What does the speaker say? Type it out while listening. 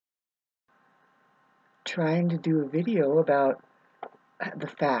trying to do a video about the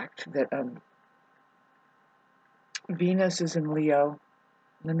fact that Venus is in Leo.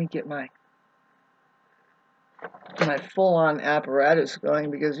 Let me get my full-on apparatus going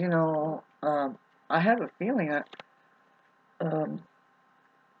because, you know, I have a feeling that,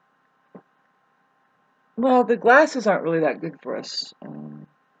 well, the glasses aren't really that good for us.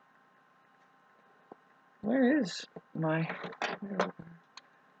 Where is my,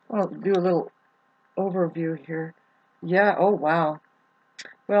 I'll do a little overview here. Yeah, oh wow.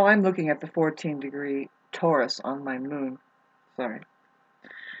 Well, I'm looking at the 14-degree Taurus on my moon. Sorry.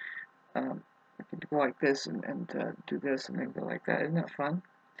 I could go like this and do this and then go like that. Isn't that fun?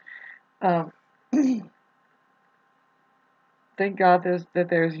 Um, thank God that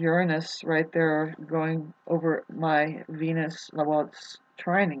there's Uranus right there going over my Venus. Well, it's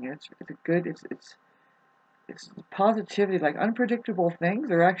trining. It's good. It's positivity. Like unpredictable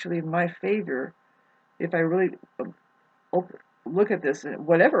things are actually in my favor if I really look at this.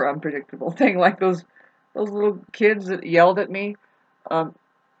 Whatever unpredictable thing, like those little kids that yelled at me.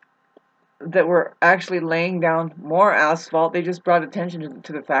 That were actually laying down more asphalt. They just brought attention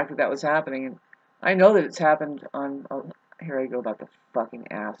to the fact that that was happening. And I know that it's happened on, oh, here I go about the fucking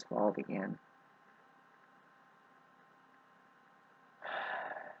asphalt again.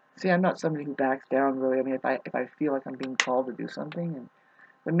 See, I'm not somebody who backs down, really. I mean, if I feel like I'm being called to do something, and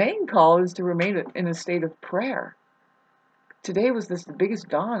the main call is to remain in a state of prayer. Today was the biggest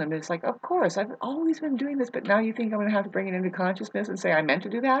dawn. I mean, it's like, of course, I've always been doing this, but now you think I'm going to have to bring it into consciousness and say I meant to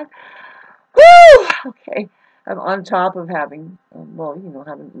do that? Woo! Okay. I'm on top of having, well, you know,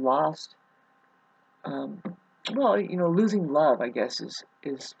 having lost, well, you know, losing love, I guess, is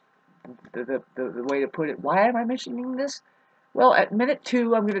the way to put it. Why am I mentioning this? Well, at minute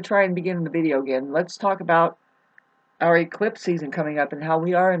 2, I'm going to try and begin the video again. Let's talk about our eclipse season coming up and how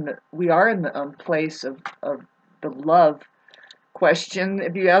we are in the place of the love question.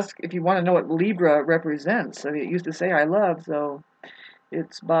 If you want to know what Libra represents, I mean, it used to say I love, so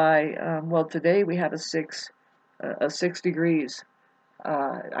it's by, well, today we have a 6 degrees.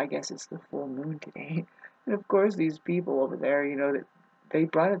 I guess it's the full moon today. And of course, these people over there, you know, that they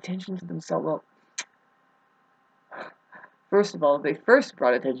brought attention to themselves. Well, first of all, they first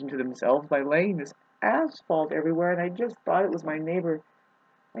brought attention to themselves by laying this asphalt everywhere, and I just thought it was my neighbor.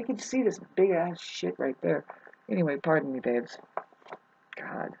 I could see this big ass shit right there. Anyway, pardon me, babes.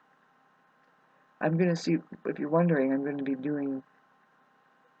 God. I'm gonna see, if you're wondering, I'm gonna be doing,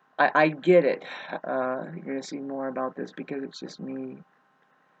 I get it. You're gonna see more about this because it's just me.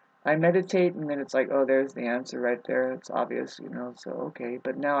 I meditate and then it's like, oh, there's the answer right there. It's obvious, you know, so okay.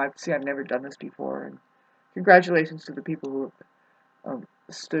 But now I've never done this before. And congratulations to the people who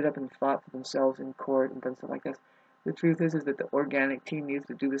stood up and fought for themselves in court and done stuff like this. The truth is that the organic team needs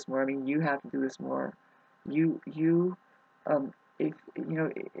to do this more. I mean, you have to do this more. If, you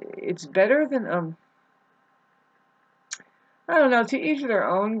know, it's better than, I don't know, to each their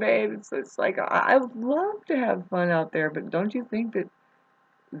own, babe. It's like, I would love to have fun out there, but don't you think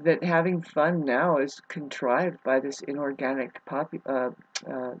that having fun now is contrived by this inorganic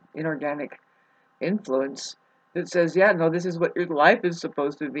influence that says, yeah, no, this is what your life is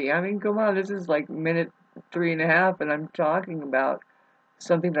supposed to be. I mean, come on, this is like minute 3.5, and I'm talking about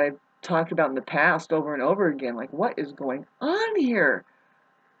something that I've talked about in the past over and over again. Like, what is going on here?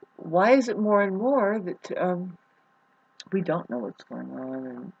 Why is it more and more that we don't know what's going on?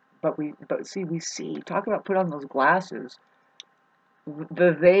 And but see, we see. Talk about put on those glasses.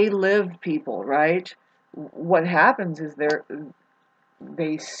 The they live people, right? What happens is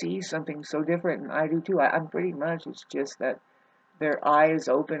they see something so different, and I do too. I'm pretty much, it's just that their eyes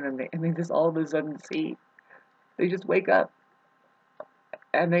open and they just all of a sudden see. They just wake up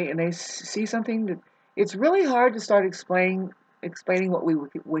and they see something that it's really hard to start explaining what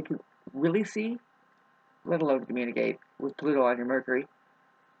we could really see, let alone communicate with Pluto on your Mercury.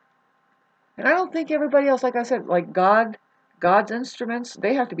 And I don't think everybody else, like I said, like God's instruments,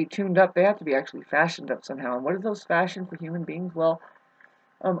 they have to be tuned up. They have to be actually fashioned up somehow. And what are those fashioned for human beings? Well,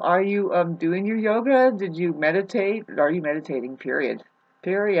 are you doing your yoga? Did you meditate? Are you meditating? Period.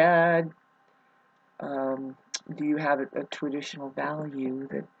 Period. Do you have a traditional value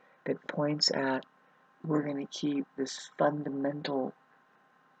that points at we're going to keep this fundamental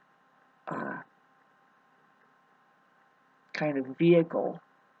kind of vehicle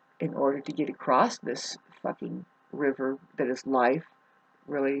in order to get across this fucking river that is life?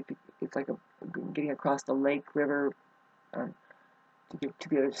 Really, it's like getting across the lake river to get to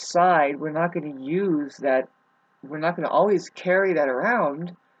the other side. We're not going to use that. We're not going to always carry that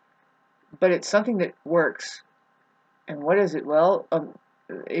around, but it's something that works. And what is it? Well,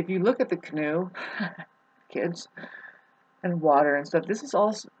 if you look at the canoe, kids, and water and stuff, this is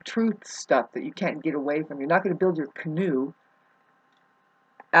all truth stuff that you can't get away from. You're not going to build your canoe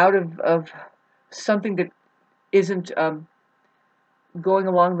out of something that isn't going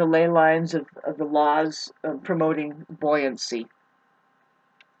along the ley lines of the laws promoting buoyancy.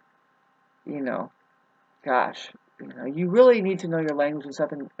 You know, gosh, you really need to know your language and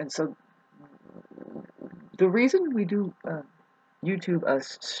stuff. And so the reason we do YouTube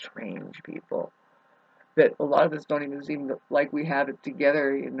us strange people, that a lot of us don't even seem like we have it together,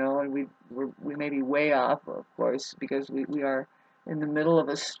 and we may be way off, of course, because we are in the middle of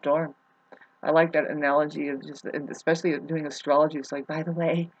a storm. I like that analogy of just, especially doing astrology. It's like, by the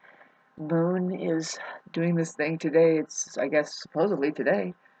way, Moon is doing this thing today. It's, I guess, supposedly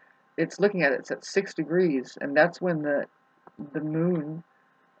today. It's looking at it. It's at 6 degrees, and that's when the Moon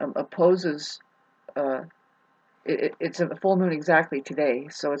opposes. It's a full moon exactly today,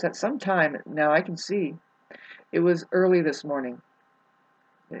 so it's at some time now. I can see it was early this morning.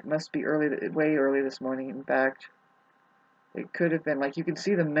 It must be early, way early this morning. In fact, it could have been, like, you can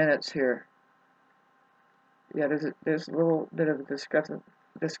see the minutes here. Yeah, there's a little bit of a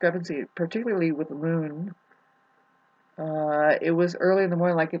discrepancy, particularly with the moon. It was early in the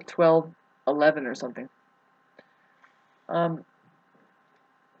morning, like at 12:11 or something.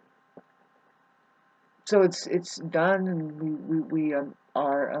 So it's done, and we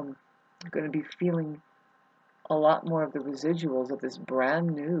are going to be feeling a lot more of the residuals of this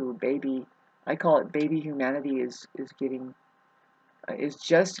brand new baby. I call it baby humanity is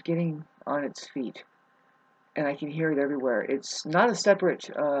just getting on its feet, and I can hear it everywhere. It's not a separate.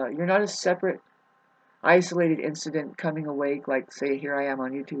 You're not a separate, isolated incident coming awake. Like, say, here I am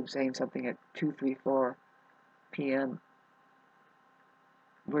on YouTube saying something at 2:34 p.m.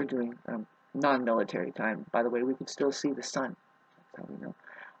 We're doing non-military time. By the way, we can still see the sun. That's how we know.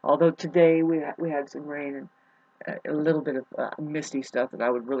 Although today we had some rain and a little bit of misty stuff that I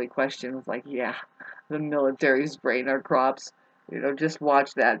would really question. It's like, yeah, the military's spraying our crops. Just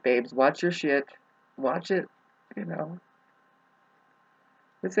watch that, babes. Watch your shit. Watch it.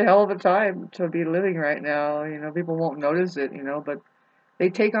 It's a hell of a time to be living right now. People won't notice it, but they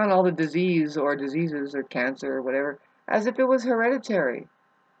take on all the diseases or cancer or whatever as if it was hereditary.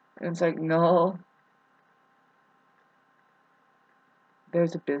 And it's like, no,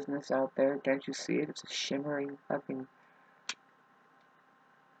 there's a business out there. Can't you see it? It's a shimmering, fucking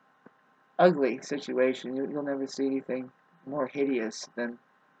ugly situation. You'll never see anything more hideous than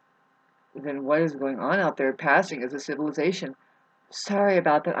what is going on out there, passing as a civilization. Sorry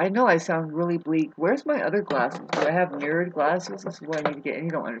about that. I know I sound really bleak. Where's my other glasses? Do I have mirrored glasses? This is what I need to get. And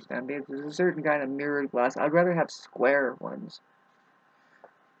you don't understand, babe. There's a certain kind of mirrored glass. I'd rather have square ones.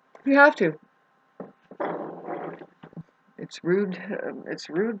 You have to. It's rude. It's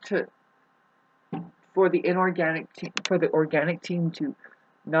rude for the organic team to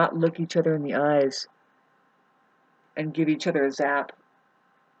not look each other in the eyes and give each other a zap.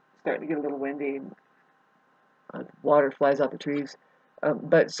 It's starting to get a little windy. And water flies off the trees.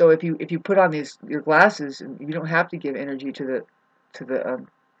 But so if you put on your glasses, you don't have to give energy to the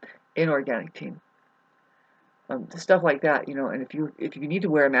inorganic team. Stuff like that, and if you need to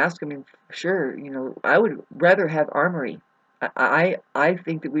wear a mask, I mean, sure, I would rather have armory. I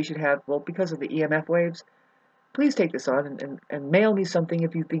think that we should have, well, because of the EMF waves, please take this on and mail me something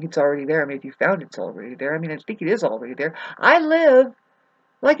if you think it's already there. I mean, if you found it's already there. I mean, I think it is already there. I live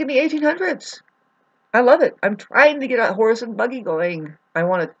like in the 1800s. I love it. I'm trying to get a horse and buggy going. I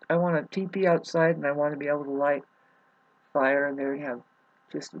want to teepee outside, and I want to be able to light fire in there and have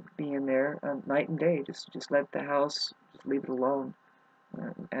just be in there night and day. Just let the house, just leave it alone,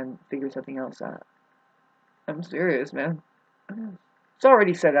 and figure something else out. I'm serious, man. It's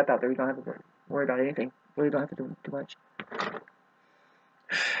already set up out there. We don't have to worry about anything. Really don't have to do too much.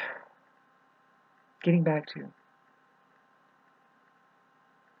 Getting back to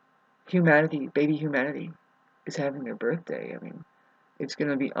humanity, baby humanity is having their birthday. I mean, it's going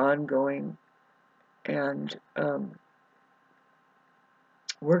to be ongoing, and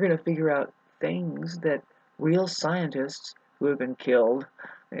we're going to figure out things that real scientists who have been killed,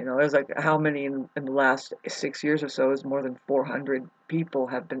 there's like, how many in the last 6 years or so is more than 400 people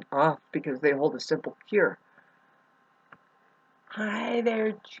have been off because they hold a simple cure. Hi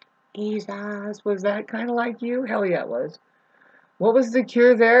there, Jesus. Was that kind of like you? Hell yeah, it was. What was the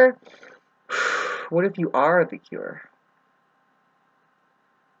cure there? What if you are the cure?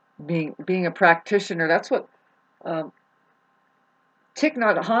 Being a practitioner, that's what Thich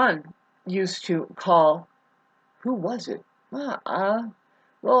Nhat Hanh used to call, who was it?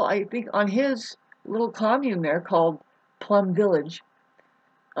 Well, I think on his little commune there called Plum Village,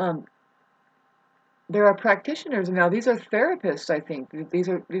 there are practitioners now. These are therapists, I think. These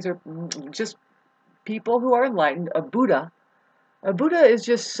are just people who are enlightened. A Buddha is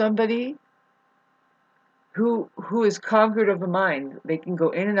just somebody who is conquered of the mind. They can go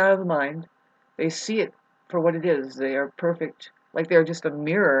in and out of the mind. They see it for what it is. They are perfect, like they're just a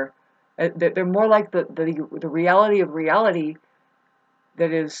mirror. They're more like the reality of reality.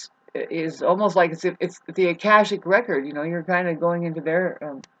 That is almost like it's the Akashic record. You know, you're kind of going into their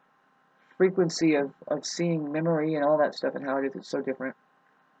frequency of seeing memory and all that stuff and how it is. It's so different.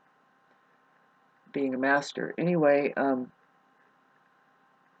 Being a master, anyway.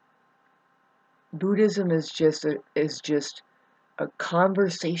 Buddhism is just a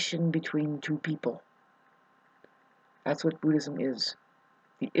conversation between two people. That's what Buddhism is.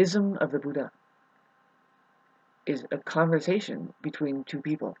 The ism of the Buddha is a conversation between two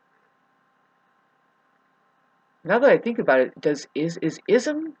people. Now that I think about it, is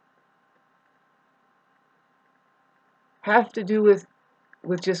ism have to do with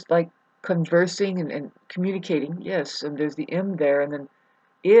just like conversing and communicating? Yes, and there's the im there, and then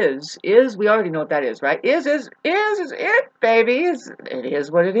is we already know what that is, right? Is it, baby. It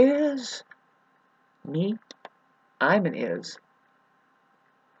is what it is. Me, I'm an is.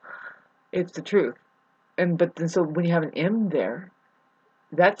 It's the truth. But then so when you have an M there,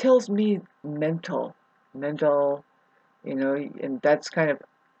 that tells me mental, you know, and that's kind of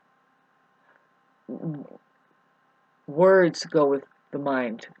words go with the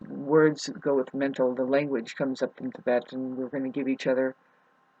mind. Words go with mental. The language comes up into that, and we're going to give each other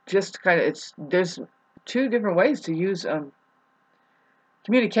just kind of, there's two different ways to use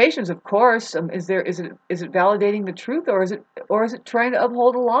communications, of course. Is it validating the truth, or is it trying to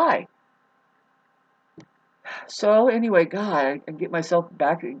uphold a lie? So anyway, God, I get myself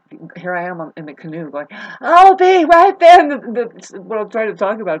back. Here I am in the canoe, going, "I'll be right there." And what I'm trying to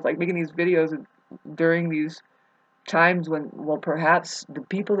talk about is like making these videos during these times when, well, perhaps the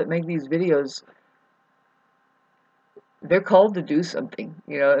people that make these videos, they're called to do something,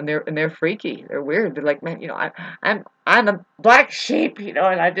 you know, and they're freaky, they're weird. They're like, man, you know, I'm a black sheep, you know,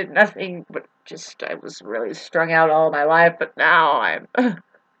 and I did nothing but just I was really strung out all my life, but now I'm.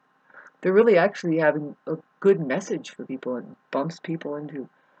 They're really actually having a good message for people and bumps people into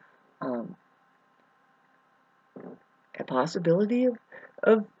a possibility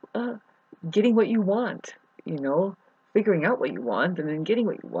of getting what you want, you know, figuring out what you want and then getting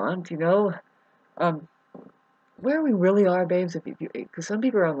what you want, you know. Where we really are, babes, because some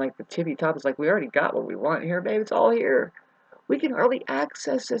people are on like the tippy top. It's like we already got what we want here, babe. It's all here. We can hardly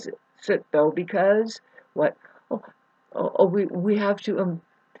access it though because what? We have to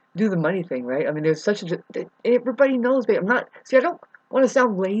do the money thing, right? I mean, there's such a everybody knows, babe. I don't want to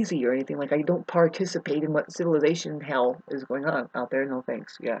sound lazy or anything. Like I don't participate in what civilization hell is going on out there. No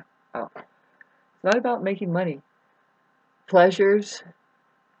thanks. Yeah. Oh. It's not about making money. Pleasures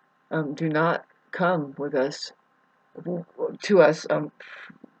do not come with us to us.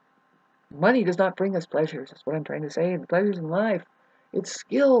 Money does not bring us pleasures. That's what I'm trying to say. And pleasures in life, it's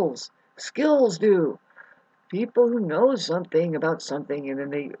skills. Skills do. People who know something about something, and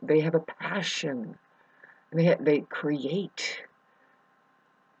then they have a passion, and they create.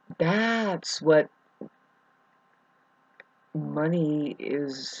 That's what money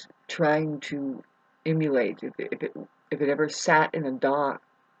is trying to emulate. If it ever sat in a dock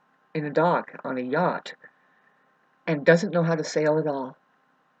on a yacht and doesn't know how to sail at all.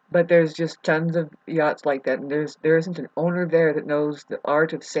 But there's just tons of yachts like that, and there isn't an owner there that knows the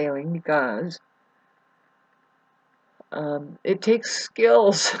art of sailing because it takes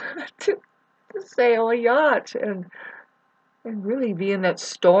skills to sail a yacht and really be in that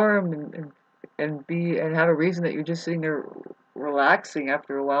storm and have a reason that you're just sitting there relaxing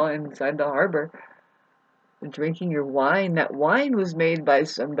after a while inside the harbor and drinking your wine. That wine was made by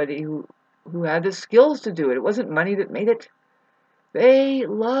somebody who had the skills to do it. It wasn't money that made it. They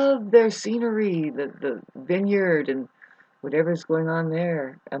love their scenery, the vineyard and whatever's going on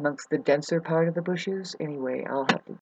there amongst the denser part of the bushes. Anyway, I'll have to